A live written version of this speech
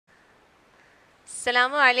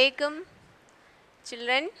Assalamu Alaikum.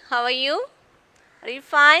 Children, how are you? Are you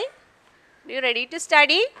fine? Are you ready to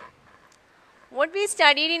study? What we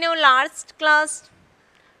studied in our last class?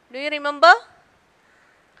 Do you remember?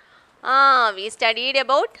 We studied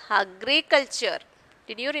about agriculture.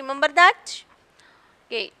 Did you remember that?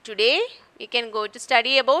 Okay, today we can go to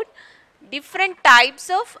study about different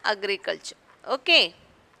types of agriculture. Okay.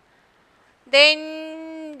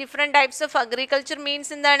 Then different types of agriculture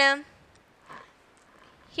means in the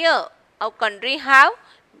here our country have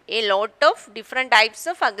a lot of different types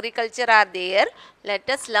of agriculture are there. Let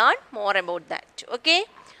us learn more about that. Okay.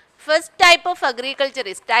 First type of agriculture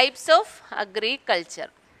is types of agriculture.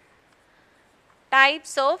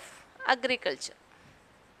 Types of agriculture.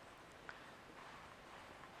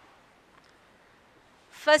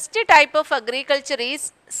 First type of agriculture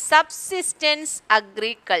is subsistence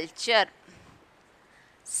agriculture.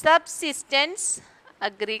 Subsistence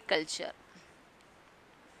agriculture.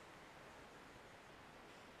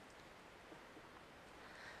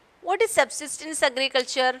 What is subsistence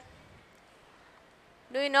agriculture?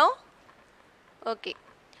 Do you know? Okay.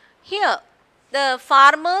 Here, the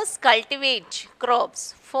farmers cultivate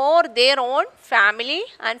crops for their own family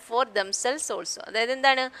and for themselves also. That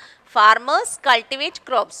is, farmers cultivate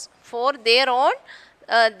crops for their own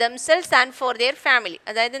themselves and for their family.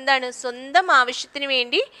 That is, സ്വന്തം ആവശ്യത്തിന്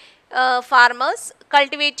വേണ്ടി farmers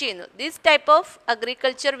cultivate ചെയ്യുന്നു. This type of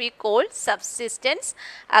agriculture we call subsistence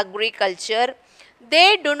agriculture. They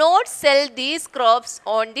do not sell these crops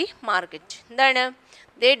on the market.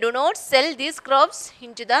 They do not sell these crops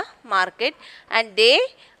into the market and they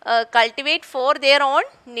cultivate for their own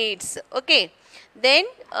needs. Okay. Then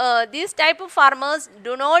these type of farmers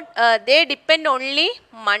do not, they depend only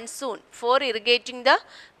monsoon for irrigating the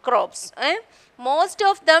crops. Most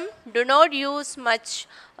of them do not use much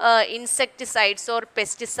insecticides or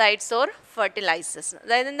pesticides or fertilizers.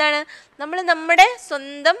 അതായത് എന്താണ് നമ്മൾ നമ്മുടെ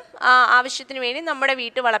സ്വന്തം ആവശ്യത്തിന് വേണ്ടി നമ്മുടെ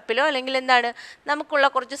വീട്ടു വളപ്പിലോ അല്ലെങ്കിൽ എന്താണ് നമുക്കുള്ള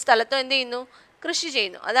കുറച്ച് സ്ഥലത്തോ എന്ത് ചെയ്യുന്നു കൃഷി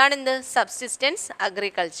ചെയ്യുന്നു. അതാണ് എന്ത് സബ്സിസ്റ്റൻസ്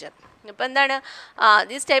അഗ്രികൾച്ചർ. അപ്പോൾ എന്താണ്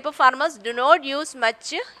these type of farmers do not use much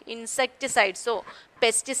insecticides or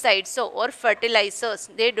pesticides or fertilizers.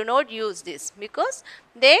 They do not use this because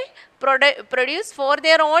they produce for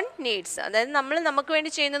their own needs. അതായത് നമ്മൾ നമുക്ക്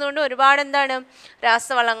വേണ്ടി ചെയ്യുന്നതുകൊണ്ട് ഒരുപാട് എന്താണ്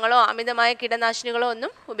രാസവളങ്ങളോ അമിതമായ കീടനാശിനികളോ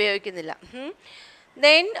ഒന്നും ഉപയോഗിക്കുന്നില്ല.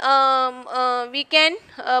 Then we can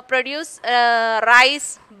produce rice,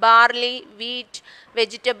 barley, wheat,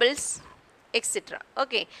 vegetables, etc.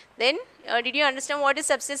 Okay. Then did you understand what is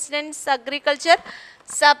subsistence agriculture?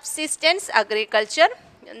 Subsistence agriculture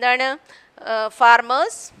എന്താണ്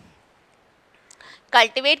farmers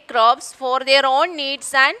cultivate crops for their own needs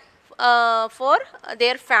and for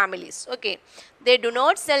their families. Okay. They do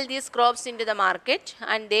not sell these crops into the market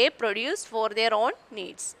and they produce for their own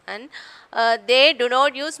needs and they do not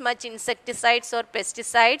use much insecticides or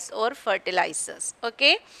pesticides or fertilizers.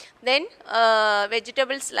 Okay. Then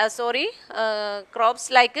vegetables, crops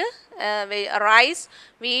like rice,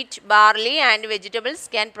 wheat, barley and vegetables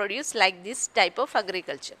can produce like this type of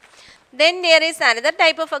agriculture. Then there is another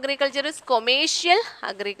type of agriculture is commercial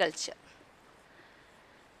agriculture.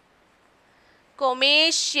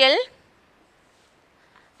 Commercial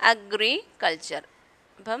agriculture.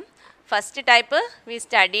 First type we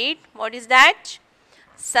studied. What is that?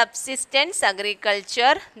 Subsistence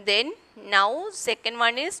agriculture. Then now second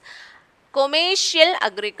one is commercial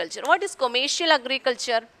agriculture. What is commercial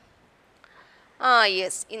agriculture?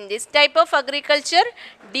 Yes, in this type of agriculture,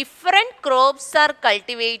 different crops are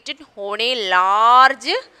cultivated on a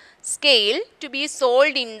large scale to be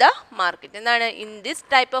sold in the market. In this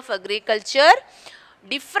type of agriculture,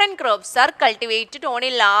 different crops are cultivated on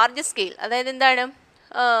a large scale. അതായത് എന്താണ്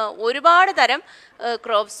ഒരുപാട് തരം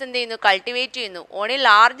crops എന്ത് ചെയ്യുന്നു cultivate ചെയ്യുന്നു on A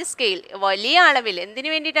large scale വലിയ അളവിൽ എന്തിനു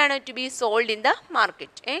വേണ്ടിയിട്ടാണ് to be sold in the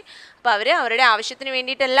market. അപ്പോൾ അവർ അവരുടെ ആവശ്യത്തിന്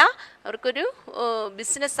വേണ്ടിയിട്ടല്ല അവർക്കൊരു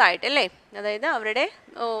ബിസിനസ്സായിട്ട് അല്ലേ അതായത് അവരുടെ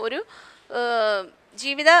ഒരു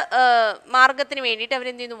ജീവിത മാർഗത്തിന് വേണ്ടിയിട്ട്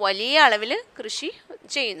അവരെന്ത് ചെയ്യുന്നു വലിയ അളവിൽ കൃഷി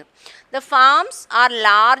ചെയ്യുന്നു. The farms R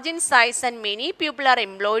large in size and many people are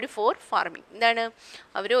employed four farming. എന്താണ്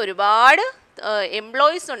അവർ ഒരുപാട്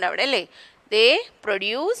എംപ്ലോയീസ് ഉണ്ട് അവിടെ അല്ലേ. They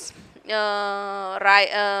produce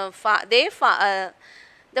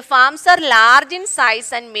the farms are large in size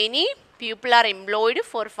and many people are employed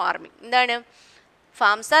for farming. എന്താണ്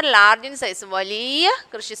farms are large in size വലിയ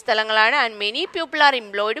കൃഷിസ്ഥലങ്ങളാണ് and many people are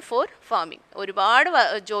employed for farming. ഒരുപാട്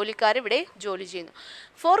ജോലിക്കാർ ഇവിടെ ജോലി ചെയ്യുന്നു.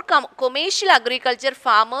 For commercial agriculture,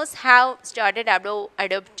 farmers have started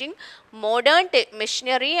adopting modern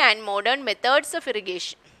machinery and modern methods of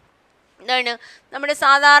irrigation. എന്താണ് നമ്മുടെ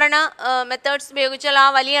സാധാരണ മെത്തേഡ്സ് ഉപയോഗിച്ചാൽ ആ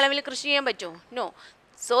വലിയ അളവിൽ കൃഷി ചെയ്യാൻ പറ്റുമോ? No.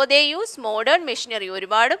 So they use modern machinery.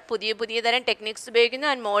 ഒരുപാട് പുതിയ പുതിയ തരം ടെക്നിക്സ് ഉപയോഗിക്കുന്നു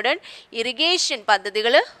ആൻഡ് മോഡേൺ ഇറിഗേഷൻ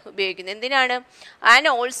പദ്ധതികൾ ഉപയോഗിക്കുന്നു. എന്തിനാണ്? And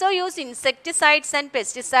also use insecticides and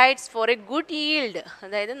pesticides four A good yield.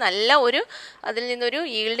 അതായത് നല്ല ഒരു അതിൽ നിന്നൊരു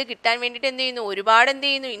ഈൽഡ് കിട്ടാൻ വേണ്ടിയിട്ട് എന്ത് ചെയ്യുന്നു? ഒരുപാട് എന്ത്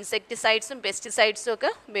ചെയ്യുന്നു? ഇൻസെക്ടിസൈഡ്സും പെസ്റ്റിസൈഡ്സും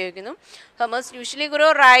ഒക്കെ ഉപയോഗിക്കുന്നു. Farmers usually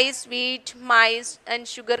grow rice, wheat, maize and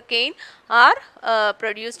sugar cane are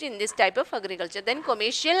produced in this type of agriculture. Then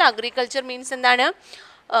commercial agriculture means എന്താണ്?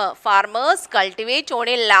 Farmers cultivate on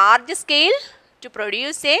a large scale to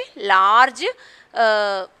produce a large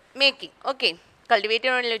making. Okay, cultivated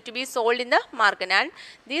only to be sold in the market, and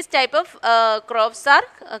these type of crops are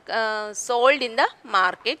sold in the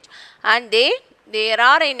market, and there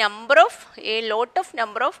are a lot of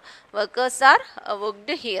number of workers are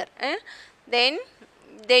worked here. Then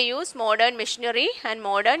they use modern machinery and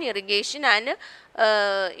modern irrigation, and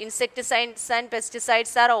insecticides and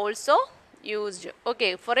pesticides are also used, okay,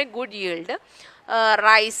 for a good yield.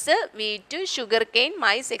 Rice, wheat, sugar cane,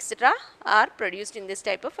 maize, etc. are produced in this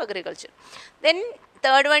type of agriculture. Then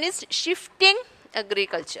third one is shifting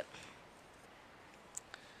agriculture.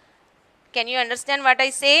 Can you understand what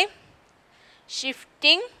I say?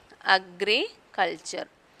 Shifting agriculture.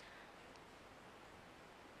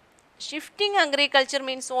 Shifting agriculture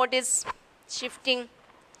means what is shifting?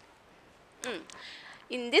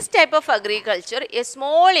 In this type of agriculture, a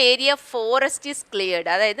small area forest is cleared.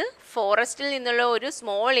 അതായത് ഫോറസ്റ്റിൽ നിന്നുള്ള ഒരു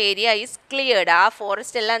small area is cleared. ആ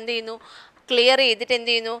forest എല്ലാം എന്ത് ചെയ്യുന്നു? Clear ചെയ്തിട്ട്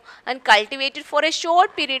എന്ത് ചെയ്യുന്നു? And cultivated four A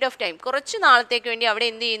short period of time. കുറച്ച് നാളത്തേക്ക് വേണ്ടി അവിടെ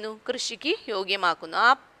എന്ത് ചെയ്യുന്നു? കൃഷിക്ക് യോഗ്യമാക്കുന്നു ആ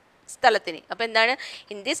സ്ഥലത്തിന്. അപ്പോൾ എന്താണ്?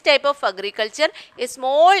 In this type of agriculture A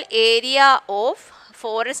small area of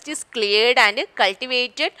forest is cleared and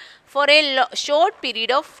cultivated four A short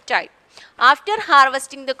period of time. After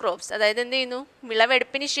harvesting the crops, അതായത് എന്ത് ചെയ്യുന്നു?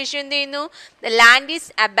 വിളവെടുപ്പിന് ശേഷം എന്ത് ചെയ്യുന്നു? The land is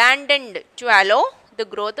abandoned to allow the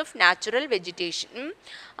growth of natural vegetation.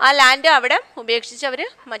 ആ land അവിടെ ഉപേക്ഷിച്ച് അവർ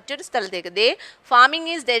മറ്റൊരു സ്ഥലത്തേക്ക് farming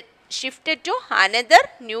is shifted to another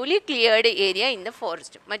newly cleared area in the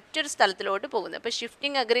forest. മറ്റൊരു സ്ഥലത്തിലോട്ട് പോകുന്നു. അപ്പോൾ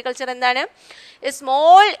ഷിഫ്റ്റിംഗ് അഗ്രികൾച്ചർ എന്താണ്? A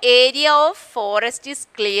small area of forest is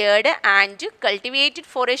cleared and cultivated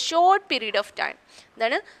four A short period of time.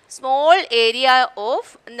 എന്താണ്? സ്മോൾ ഏരിയ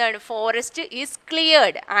ഓഫ് എന്താണ്? Forest is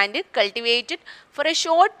cleared and cultivated four A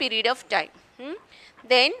short period of time.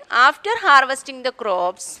 Then after harvesting the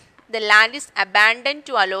crops, the land is abandoned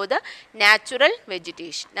to allow the natural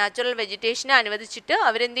vegetation. Natural vegetation അനുവദിച്ചിട്ട്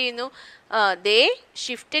അവരെന്ത് ചെയ്യുന്നു? They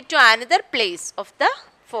shifted to another place of the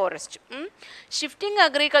forest. Shifting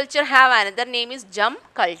agriculture have another name is jump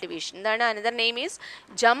cultivation. എന്താണ്? another name is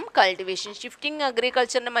jump cultivation. Shifting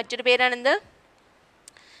agriculture ന്റെ മറ്റൊരു പേരാണ് എന്ത്?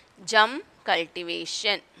 jump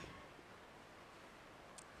cultivation.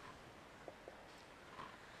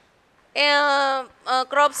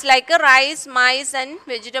 Crops like rice, maize and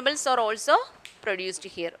vegetables are also produced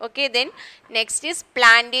here. Okay, then next is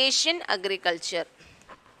plantation agriculture.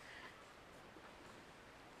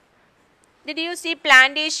 Did you see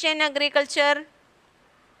plantation agriculture?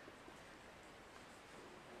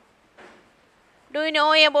 Do you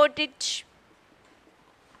know about it?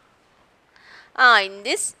 In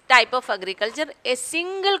this type of agriculture, a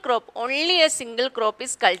single crop, only a single crop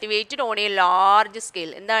is cultivated on a large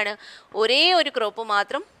scale. എന്താണ്? ഒരേ ഒരു crop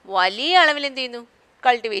മാത്രം വലിയ അളവിൽ എന്ത് ചെയ്യുന്നു?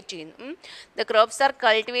 Cultivate ചെയ്യുന്നു. The crops are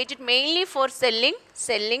cultivated mainly for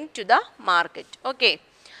selling to the market. Okay.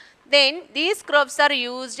 Then these crops are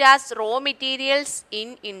used as raw materials in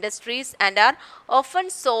industries and are often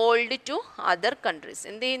sold to other countries.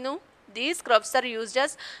 എന്ത് ചെയ്യുന്നു? These crops are used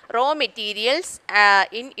as raw materials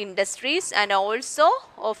in industries and also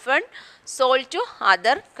often sold to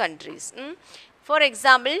other countries. For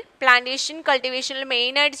example, plantation cultivation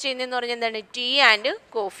main ആയിട്ട് ചെയ്യുന്നതെന്ന് പറഞ്ഞാൽ എന്താണ്? Tea and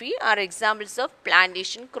coffee are examples of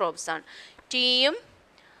plantation crops ആണ്. ടീയും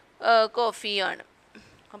കോഫിയും ആണ്.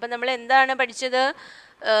 അപ്പം നമ്മൾ എന്താണ് പഠിച്ചത്?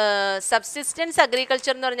 സബ്സിസ്റ്റൻസ്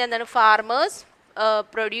അഗ്രികൾച്ചർ എന്ന് പറഞ്ഞാൽ എന്താണ്? Farmers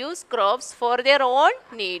produce crops for their own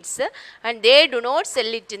needs and they do not sell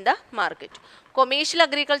it in the market. Commercial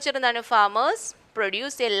agriculture ennu farmers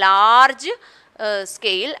produce a large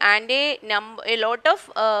scale and a lot of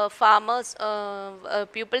farmers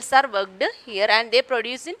pupils are worked here and they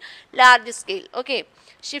produce in large scale. Okay,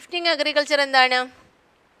 shifting agriculture endana?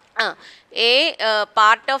 A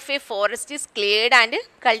part of a forest is cleared and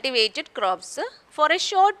cultivated crops for a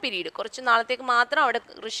short period. കുറച്ച് നാളത്തേക്ക് മാത്രം അവിടെ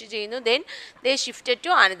കൃഷി ചെയ്യുന്നു. Then they shifted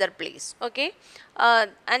to another place. Okay,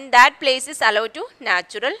 and that place is allowed to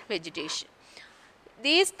natural vegetation.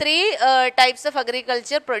 These three types of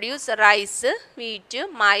agriculture produce rice, wheat,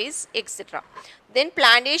 maize, etc. Then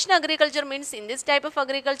plantation agriculture means in this type of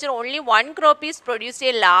agriculture only one crop is produced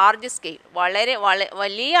a large scale.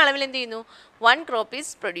 വലിയ അളവിൽ എന്ത് ചെയ്യുന്നു? One crop is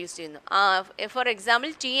produced ചെയ്യുന്നു. For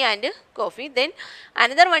example, tea and coffee. Then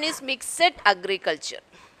another one is mixed agriculture.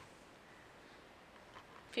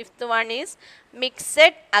 Fifth one is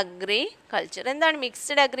mixed agriculture. എന്താണ്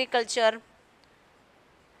mixed agriculture?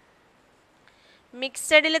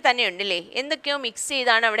 മിക്സഡിൽ തന്നെ ഉണ്ടല്ലേ, എന്തൊക്കെയോ mix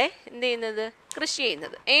ചെയ്താണ് അവിടെ എന്ത് ചെയ്യുന്നത്? കൃഷി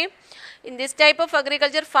ചെയ്യുന്നത്. In this type of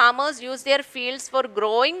agriculture, farmers use their fields for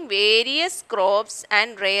growing various crops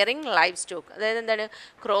and rearing livestock. അതായത് എന്താണ്?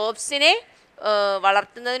 ക്രോപ്സിനെ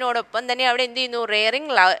വളർത്തുന്നതിനോടൊപ്പം തന്നെ അവിടെ എന്ത് ചെയ്യുന്നു?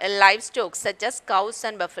 Raring live Stokes such as cows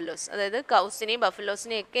and buffaloes. അതായത് കൗസിനെയും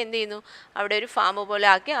ബഫലോസിനെയും ഒക്കെ എന്ത് ചെയ്യുന്നു? അവിടെ ഒരു ഫാം പോലെ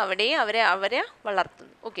ആക്കി അവിടെയും അവരെ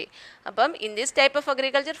വളർത്തുന്നു. ഓക്കെ, അപ്പം in this type of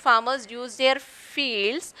agriculture farmers use their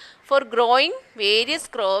fields four growing various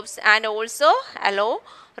crops and also hello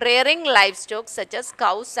rearing livestock such as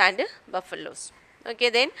cows and buffaloes. Okay,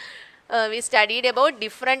 then we studied about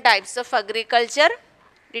different types of agriculture.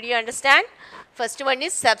 Did you understand? First one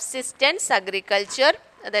is subsistence agriculture.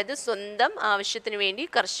 അതായത് സ്വന്തം ആവശ്യത്തിന് വേണ്ടി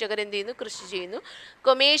കർഷകർ എന്ത് ചെയ്യുന്നു? കൃഷി ചെയ്യുന്നു.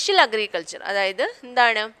 Commercial agriculture അതായത്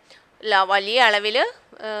എന്താണ്? വലിയ അളവിൽ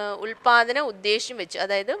ഉൽപാദന ഉദ്ദേശം വെച്ച്,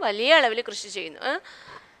 അതായത് വലിയ അളവിൽ കൃഷി ചെയ്യുന്നു.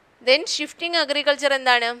 Then shifting agriculture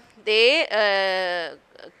എന്താണ്? They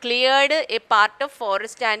cleared a part of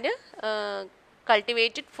forest and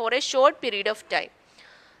cultivated for a short period of time.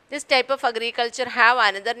 This type of agriculture have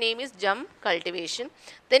another name is jump cultivation.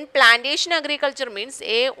 Then plantation agriculture means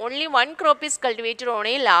only one crop is cultivated on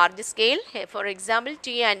a large scale. For example,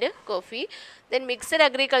 tea and coffee. Then mixed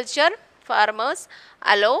agriculture, farmers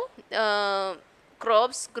allow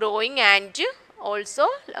crops growing and also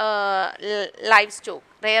livestock,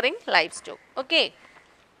 rearing livestock. Okay.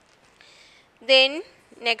 Then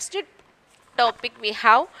next topic we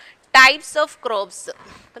have types of crops.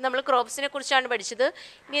 അപ്പോൾ നമ്മൾ ക്രോപ്സിനെ കുറിച്ചാണ് പഠിച്ചത്.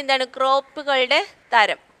 ഇനി എന്താണ്? ക്രോപ്പുകളുടെ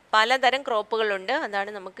തരം. പലതരം ക്രോപ്പുകളുണ്ട്, അതാണ്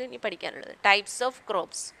നമുക്ക് ഇനി പഠിക്കാനുള്ളത്. Types of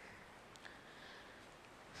crops.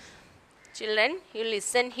 Children, you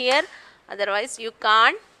listen here, otherwise you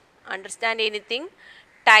can't understand anything.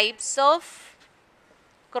 Types of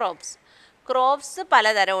crops. Crops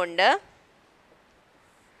പലതരമുണ്ട്.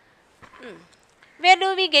 Where do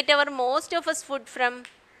we get our most of us food from?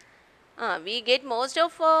 We get most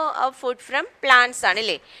of our food from plants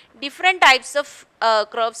ആണല്ലേ. Different types of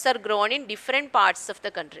crops are grown in different parts of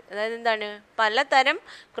the country. അതായത് എന്താണ്? പലതരം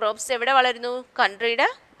crops എവിടെ വളരുന്നു? കൺട്രിയുടെ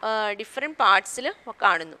different പാർട്സിൽ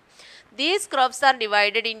കാണുന്നു. These crops are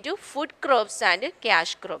divided into food crops and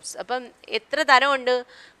cash crops. അപ്പം എത്ര തരമുണ്ട്?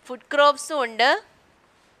 Food ക്രോപ്സും ഉണ്ട്,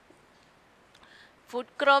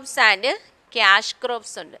 food crops and cash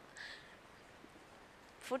crops ഉണ്ട്.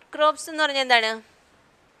 ഫുഡ് ക്രോപ്സ് എന്ന് പറഞ്ഞാൽ എന്താണ്?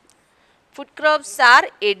 Food crops R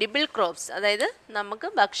edible crops. അതായത് നമുക്ക്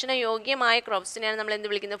ഭക്ഷണയോഗ്യമായ ക്രോപ്സിനെയാണ് നമ്മൾ എന്ത്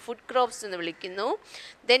വിളിക്കുന്നത്? ഫുഡ് ക്രോപ്സ് എന്ന് വിളിക്കുന്നു.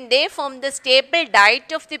 Then they form the staple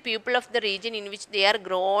diet of the people of the region in which they are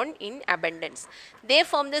grown in abundance. They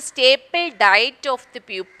form the staple diet of the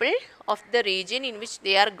people of the region in which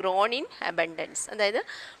they are grown in abundance. അതായത്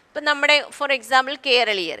ഇപ്പം നമ്മുടെ for example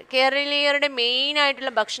കേരളീയരുടെ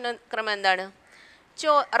മെയിനായിട്ടുള്ള ഭക്ഷണക്രമം എന്താണ്?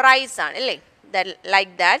 Rice ആണ് അല്ലേ?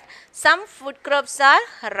 Like that, some food crops are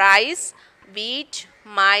rice, wheat,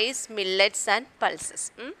 maize, millets and pulses.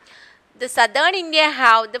 The southern India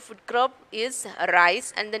have the food crop is rice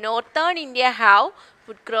and the northern India have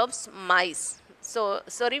food crops maize.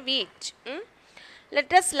 Wheat.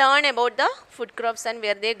 Let us learn about the food crops and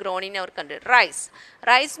where they grown in our country.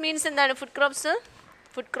 Rice means എന്താണ്? food crops.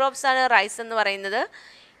 Food crops ആണ് rice എന്ന് പറയുന്നത്.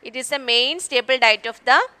 It is a main staple diet of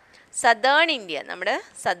the southern India. നമ്മുടെ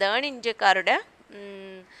southern ഇന്ത്യക്കാരുടെ,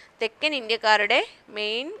 തെക്കൻ ഇന്ത്യക്കാരുടെ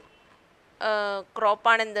main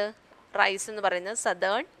ക്രോപ്പാണെന്ത്? Rice എന്ന് പറയുന്നത്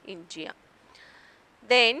southern India.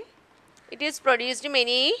 Then it is produced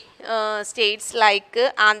many States like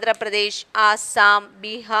Andhra Pradesh, Assam,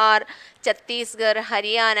 Bihar, Chhattisgarh,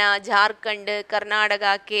 Haryana, Jharkhand,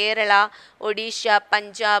 Karnataka, Kerala, Odisha,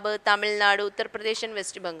 Punjab, Tamil Nadu, Uttar Pradesh and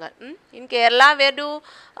west Bengal. In Kerala where do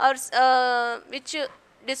our which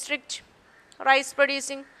district rice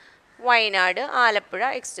producing? Wayanad, Alappuzha,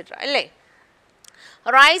 etc. അല്ലേ?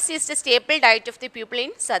 Rice is the staple diet of the people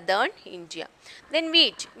in southern India. Then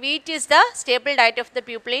wheat is the staple diet of the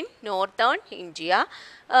people in northern India.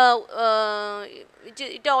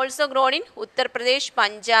 It also grown in Uttar Pradesh,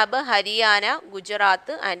 Punjab, Haryana, Gujarat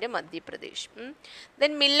and Madhya Pradesh.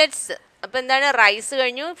 Then millets. അപ്പോൾ എന്താണ്? Rice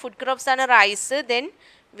കഴിഞ്ഞു, food crops ആണ് rice. Then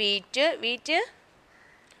wheat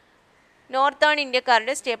northern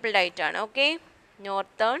ഇന്ത്യക്കാരുടെ staple diet ആണ്. Okay,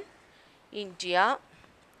 northern India.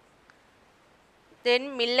 Then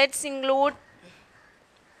millets include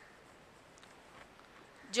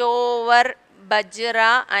jowar,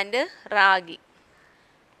 bajra and ragi.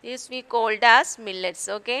 These we called as millets,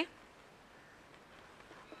 okay.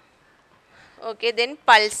 Okay, then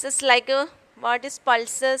pulses like what is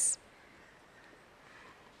pulses?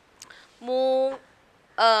 Moong,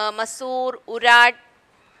 masoor, urad,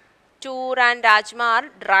 tur and rajma are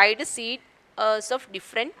dried seeds of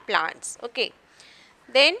different plants. Okay.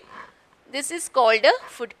 Then this is called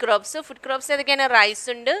food crops. So food crops are again rice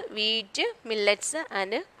and wheat, millets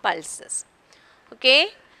and pulses.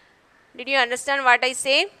 Okay. Did you understand what I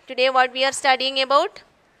say? Today what we are studying about?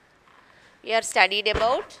 We are studied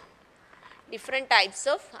about different types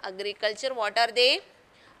of agriculture. What are they?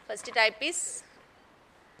 First type is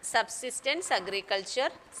subsistence agriculture.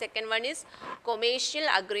 Second one is commercial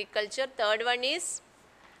agriculture. Third one is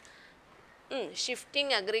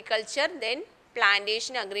shifting agriculture. Then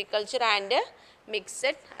plantation agriculture and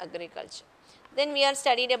mixed agriculture. Then we are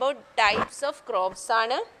studied about types of crops.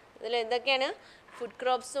 Food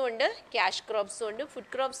crops and cash crops.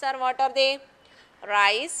 Food crops are what are they?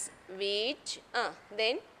 Rice, wheat,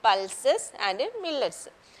 then pulses and millets.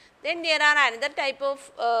 Then there are another type of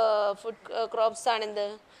food crops are in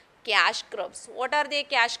the cash crops. What are they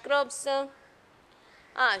cash crops?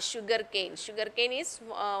 Sugar cane. Sugar cane is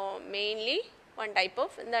mainly one type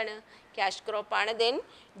of cash crop. Then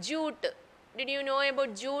jute. Did you know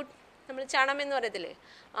about jute?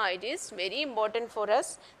 It is very important for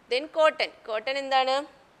us. Then cotton. Cotton in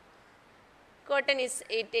cotton is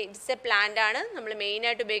it's a plant. We main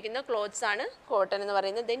clothes. Cotton.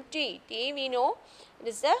 Then tea. Tea we know it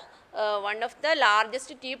is one of the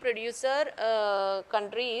largest tea producer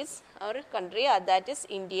country is our country, that is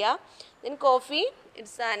India. Then coffee,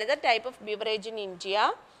 it's another type of beverage in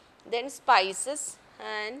India. Then spices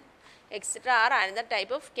and etc. are another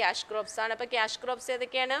type of cash crops. Cash crops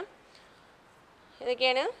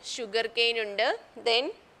sugar cane,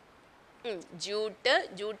 then jute.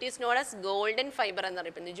 Jute is known as golden fiber.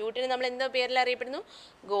 Jute is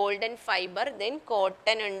golden fiber. Then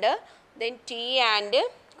cotton, then tea and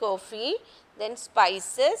coffee, then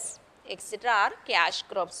spices, etc. are cash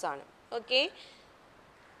crops. Okay.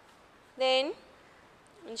 Then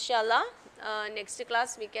inshallah next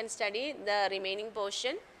class we can study the remaining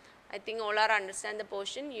portion. I think all are understand the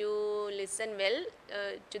portion. You listen well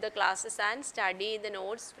to the classes and study the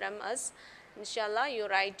notes from us. Inshallah you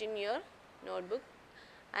write in your notebook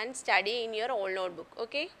and study in your own notebook.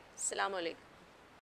 Okay. Assalamu Alaikum.